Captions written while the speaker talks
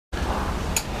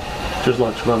just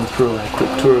like to run through a quick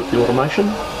tour of the automation.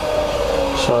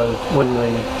 So when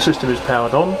the system is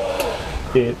powered on,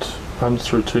 it runs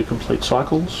through 2 complete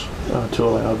cycles to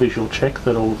allow a visual check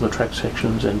that all of the track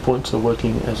sections and points are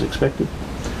working as expected.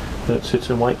 Then it sits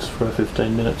and waits for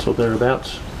 15 minutes or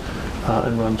thereabouts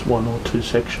and runs 1 or 2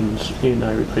 sections in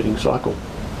a repeating cycle.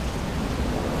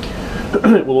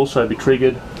 It will also be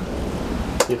triggered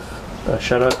if a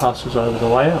shadow passes over the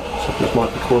layout, such as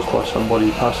might be caused by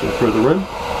somebody passing through the room.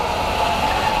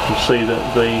 You'll see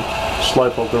that the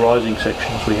slope of the rising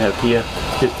sections we have here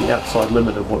is the outside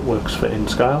limit of what works for end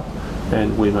scale,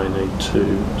 and we may need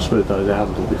to smooth those out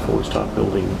a little before we start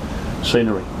building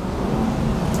scenery.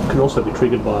 It can also be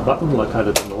triggered by a button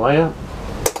located in the layout.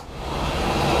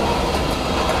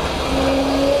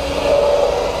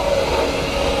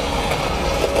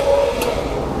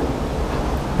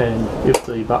 And if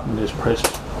the button is pressed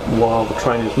while the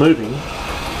train is moving,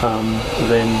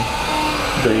 then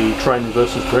the train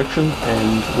reverses direction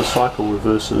and the cycle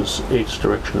reverses its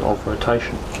direction of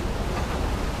rotation.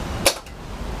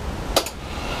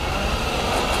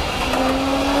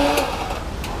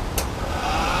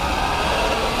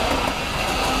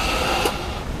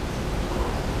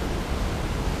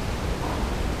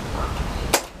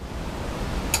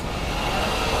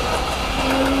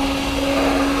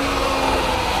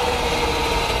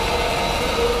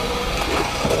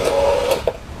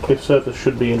 If service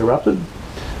should be interrupted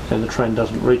and the train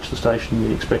doesn't reach the station in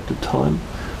the expected time,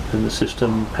 then the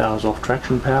system powers off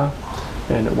traction power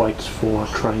and it waits for a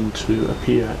train to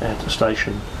appear at the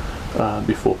station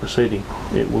before proceeding.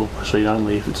 It will proceed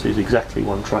only if it sees exactly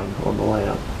one train on the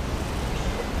layout.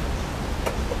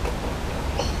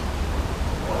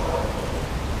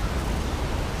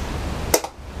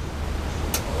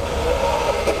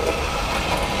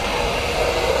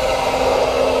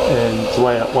 And the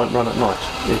layout won't run at night.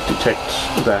 It detects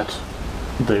that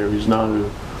there is no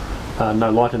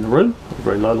light in the room, a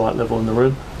very low light level in the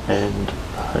room, and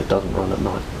it doesn't run at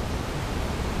night.